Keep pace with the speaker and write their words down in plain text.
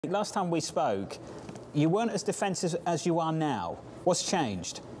Last time we spoke, you weren't as defensive as you are now. What's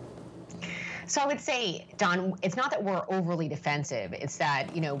changed? So I would say, Don, it's not that we're overly defensive. It's that,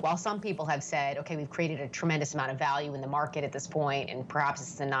 while some people have said, okay, we've created a tremendous amount of value in the market at this point, and perhaps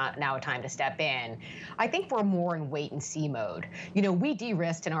it's not now a time to step in, I think we're more in wait and see mode. We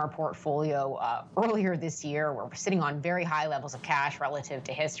de-risked in our portfolio earlier this year. We're sitting on very high levels of cash relative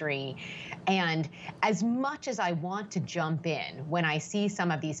to history. And as much as I want to jump in when I see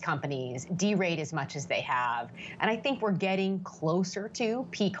some of these companies derate as much as they have, and I think we're getting closer to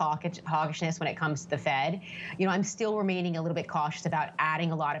peak hawkishness when it comes to the Fed, I'm still remaining a little bit cautious about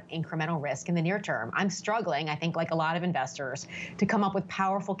adding a lot of incremental risk in the near term. I'm struggling, I think, like a lot of investors, to come up with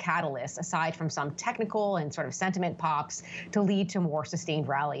powerful catalysts aside from some technical and sort of sentiment pops to lead to a more sustained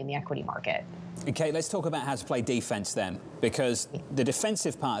rally in the equity market. Okay, let's talk about how to play defense then, because the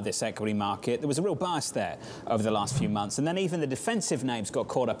defensive part of this equity market, there was a real bias there over the last few months, and then even the defensive names got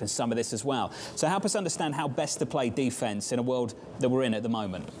caught up in some of this as well. So help us understand how best to play defense in a world that we're in at the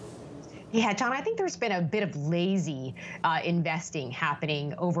moment. Yeah, John, I think there's been a bit of lazy investing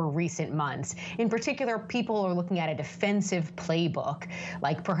happening over recent months. In particular, people are looking at a defensive playbook,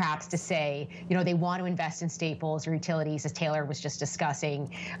 like perhaps to say, they want to invest in staples or utilities, as Taylor was just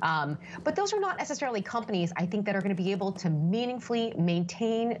discussing. But those are not necessarily companies, I think, that are going to be able to meaningfully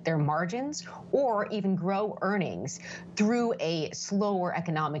maintain their margins or even grow earnings through a slower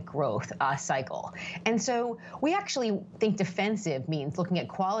economic growth cycle. And so we actually think defensive means looking at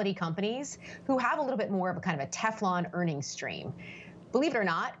quality companies who have a little bit more of a kind of a Teflon earnings stream. Believe it or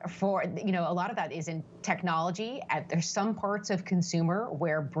not, a lot of that is in technology. There's some parts of consumer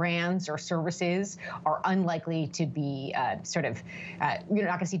where brands or services are unlikely to be you're not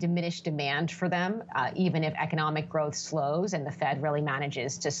going to see diminished demand for them, even if economic growth slows and the Fed really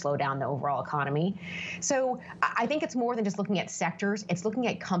manages to slow down the overall economy. So I think it's more than just looking at sectors. It's looking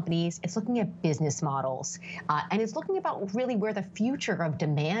at companies. It's looking at business models. And it's looking about really where the future of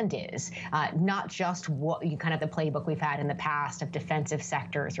demand is, not just what kind of the playbook we've had in the past of defensive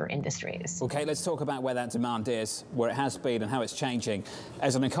sectors or industries. Okay, let's talk about where that demand is, where it has been and how it's changing.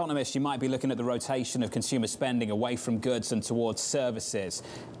 As an economist, you might be looking at the rotation of consumer spending away from goods and towards services.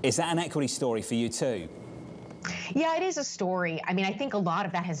 Is that an equity story for you too? Yeah, it is a story. I mean, I think a lot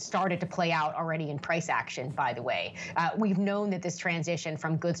of that has started to play out already in price action, by the way. We've known that this transition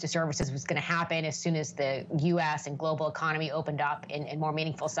from goods to services was going to happen as soon as the U.S. and global economy opened up in more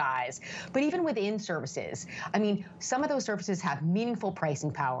meaningful size. But even within services, I mean, some of those services have meaningful pricing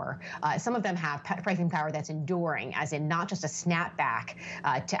power. Some of them have pricing power that's enduring, as in not just a snapback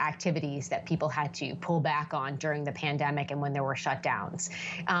to activities that people had to pull back on during the pandemic and when there were shutdowns.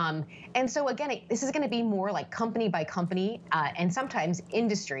 And so, again, this is going to be more like company by company and sometimes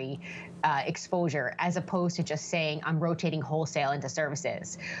industry exposure, as opposed to just saying I'm rotating wholesale into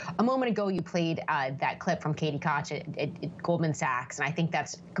services. A moment ago, you played that clip from Katie Koch at Goldman Sachs, and I think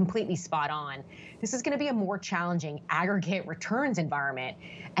that's completely spot on. This is going to be a more challenging aggregate returns environment,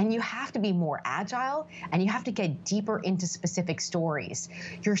 and you have to be more agile, and you have to get deeper into specific stories.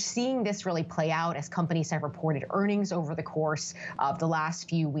 You're seeing this really play out as companies have reported earnings over the course of the last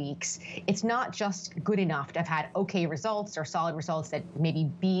few weeks. It's not just good enough to have had okay results or solid results that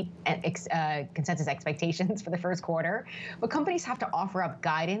maybe beat consensus expectations for the first quarter, but companies have to offer up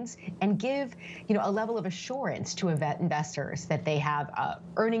guidance and give a level of assurance to investors that they have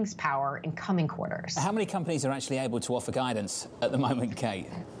earnings power in coming quarters. How many companies are actually able to offer guidance at the moment, Kate?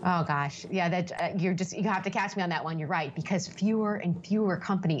 Oh gosh, yeah, that you have to catch me on that one. You're right, because fewer and fewer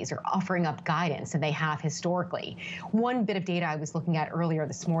companies are offering up guidance than they have historically. One bit of data I was looking at earlier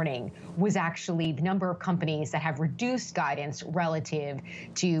this morning was actually the number of companies that have reduced guidance relative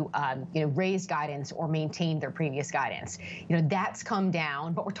to raised guidance or maintained their previous guidance. That's come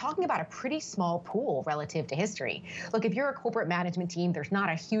down, but we're talking about a pretty small pool relative to history. Look, if you're a corporate management team, there's not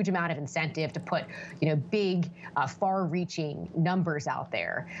a huge amount of incentive to put big, far-reaching numbers out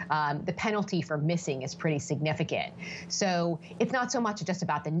there. The penalty for missing is pretty significant. So it's not so much just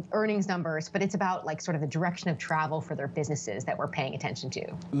about the earnings numbers, but it's about sort of the direction of travel for their businesses that we're paying attention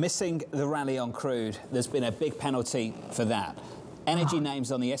to. Missing the rally on crude, there's been a big penalty for that. Energy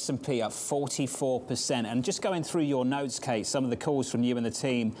names on the S&P up 44%. And just going through your notes, Kate, some of the calls from you and the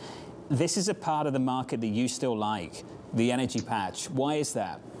team, this is a part of the market that you still like, the energy patch. Why is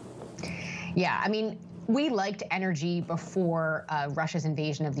that? Yeah, I mean, we liked energy before Russia's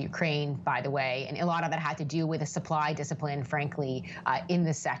invasion of the Ukraine, by the way, and a lot of that had to do with a supply discipline, frankly, in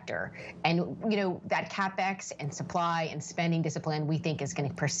the sector. And, that CapEx and supply and spending discipline we think is going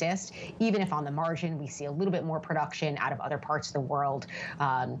to persist, even if on the margin we see a little bit more production out of other parts of the world,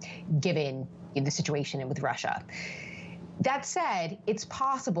 given the situation with Russia. That said, it's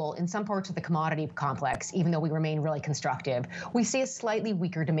possible in some parts of the commodity complex, even though we remain really constructive, we see a slightly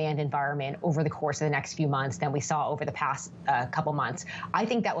weaker demand environment over the course of the next few months than we saw over the past couple months. I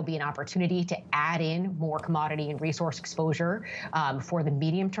think that will be an opportunity to add in more commodity and resource exposure for the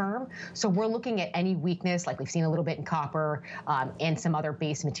medium term. So we're looking at any weakness, like we've seen a little bit in copper and some other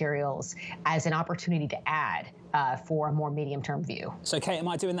base materials, as an opportunity to add for a more medium-term view. So, Kate, am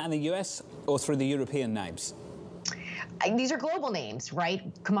I doing that in the US or through the European names? These are global names, right?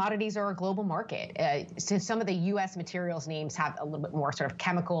 Commodities are a global market. So some of the U.S. materials names have a little bit more sort of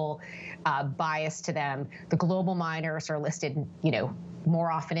chemical bias to them. The global miners are listed,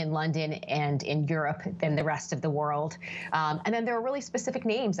 more often in London and in Europe than the rest of the world. And then there are really specific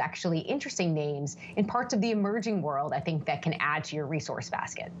names, actually interesting names in parts of the emerging world, I think, that can add to your resource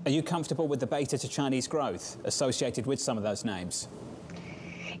basket. Are you comfortable with the beta to Chinese growth associated with some of those names?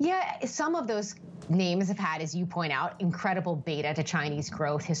 Yeah, some of those names have had, as you point out, incredible beta to Chinese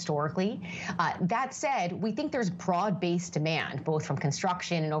growth historically. That said, we think there's broad-based demand, both from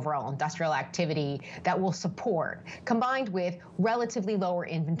construction and overall industrial activity, that will support, combined with relatively lower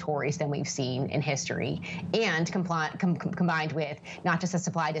inventories than we've seen in history, and combined with not just the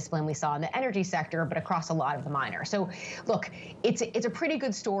supply discipline we saw in the energy sector, but across a lot of the miners. So, look, it's a pretty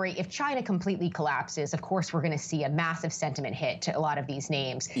good story. If China completely collapses, of course, we're going to see a massive sentiment hit to a lot of these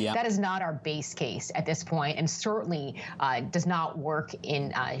names. Yeah. That is not our base case at this point, and certainly does not work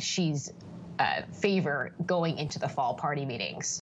in Xi's favor going into the fall party meetings.